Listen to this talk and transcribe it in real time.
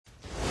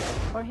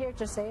We're here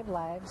to save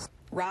lives.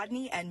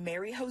 Rodney and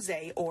Mary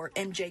Jose, or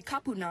MJ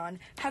Capunan,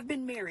 have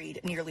been married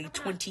nearly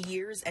 20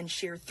 years and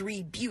share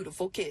 3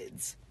 beautiful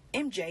kids.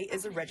 MJ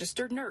is a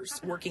registered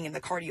nurse working in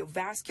the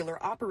cardiovascular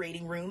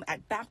operating room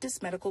at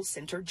Baptist Medical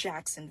Center,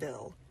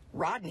 Jacksonville.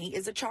 Rodney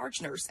is a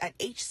charge nurse at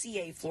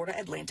HCA Florida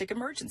Atlantic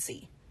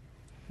Emergency.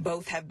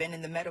 Both have been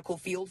in the medical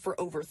field for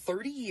over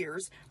 30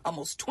 years.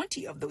 Almost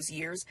 20 of those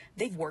years,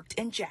 they've worked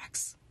in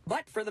JAX.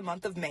 But for the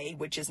month of May,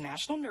 which is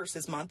National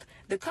Nurses Month,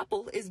 the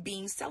couple is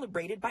being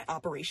celebrated by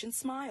Operation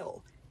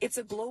Smile. It's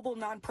a global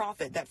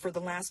nonprofit that for the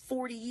last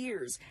 40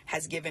 years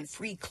has given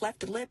free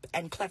cleft lip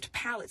and cleft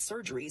palate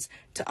surgeries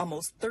to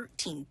almost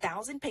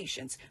 13,000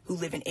 patients who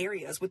live in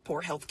areas with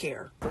poor health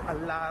care. A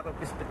lot of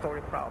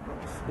respiratory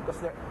problems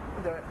because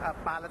their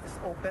palate is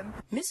open.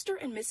 Mr.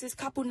 and Mrs.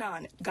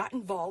 Capunan got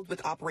involved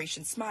with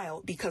Operation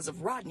Smile because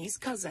of Rodney's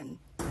cousin.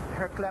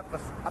 Her cleft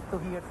was up to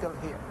here till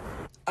here.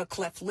 A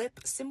cleft lip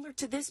similar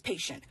to this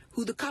patient,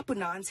 who the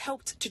Capunans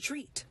helped to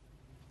treat.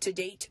 To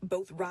date,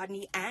 both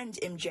Rodney and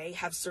MJ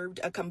have served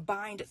a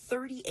combined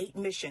 38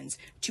 missions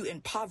to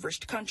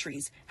impoverished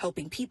countries,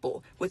 helping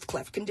people with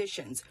cleft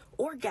conditions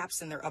or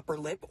gaps in their upper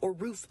lip or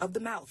roof of the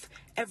mouth,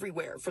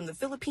 everywhere from the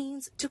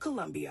Philippines to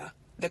Colombia.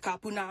 The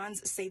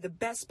Capunans say the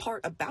best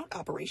part about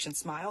Operation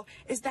Smile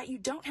is that you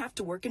don't have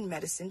to work in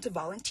medicine to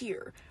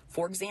volunteer.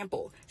 For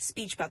example,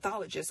 speech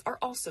pathologists are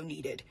also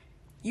needed.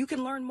 You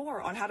can learn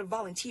more on how to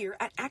volunteer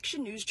at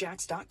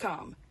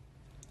actionnewsjax.com.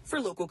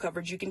 For local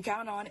coverage you can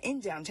count on in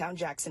downtown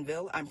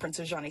Jacksonville, I'm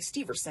Princess Johnny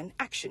Steverson,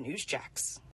 Action News Jax.